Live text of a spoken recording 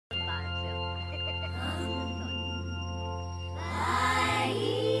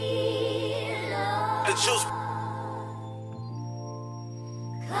Choose.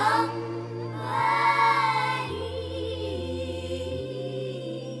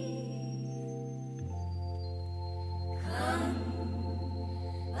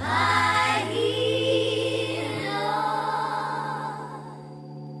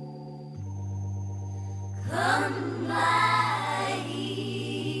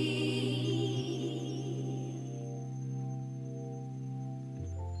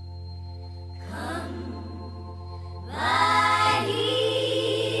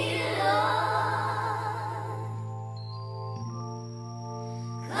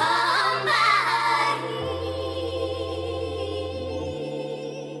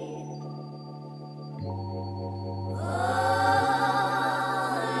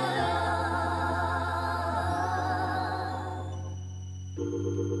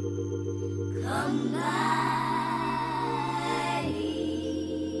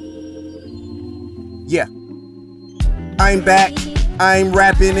 Yeah, I'm back, I'm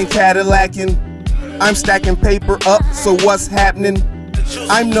rapping and Cadillacing. I'm stacking paper up, so what's happening?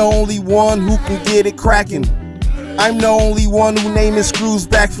 I'm the only one who can get it cracking. I'm the only one who name his screws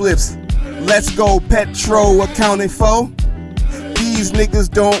Backflipz. Let's go, Petro accounting for. These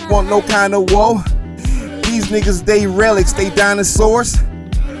niggas don't want no kind of woe. These niggas, they relics, they dinosaurs.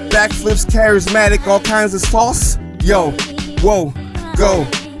 Backflipz charismatic, all kinds of sauce. Yo, whoa, go,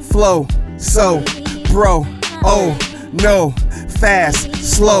 flow, so, bro, oh, no, fast,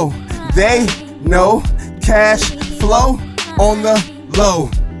 slow. They know cash flow on the low.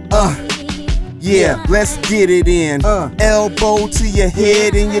 Yeah, let's get it in. Elbow to your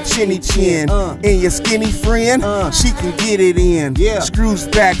head and your chinny chin. And your skinny friend, she can get it in. Screws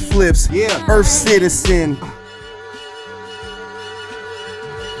Backflipz, Earth citizen.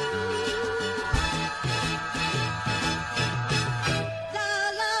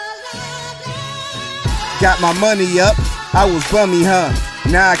 Got my money up, I was bummy, huh?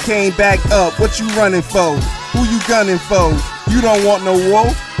 Now I came back up, what you running for? Who you gunning for? You don't want no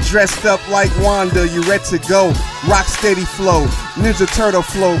woe? Dressed up like Wanda, you ready to go? Rock steady flow, Ninja Turtle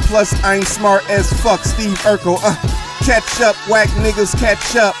flow. Plus I'm smart as fuck, Steve Urkel. Catch up, whack niggas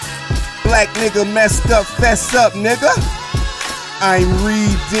catch up. Black nigga messed up, fess up, nigga. I'm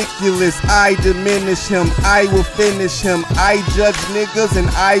ridiculous, I diminish him, I will finish him. I judge niggas and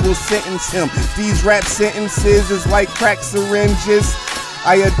I will sentence him. These rap sentences is like crack syringes.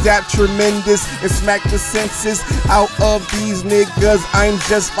 I adapt tremendous and smack the senses out of these niggas. I'm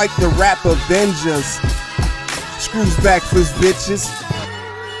just like the rap Avengers. Screws Backflipz, bitches.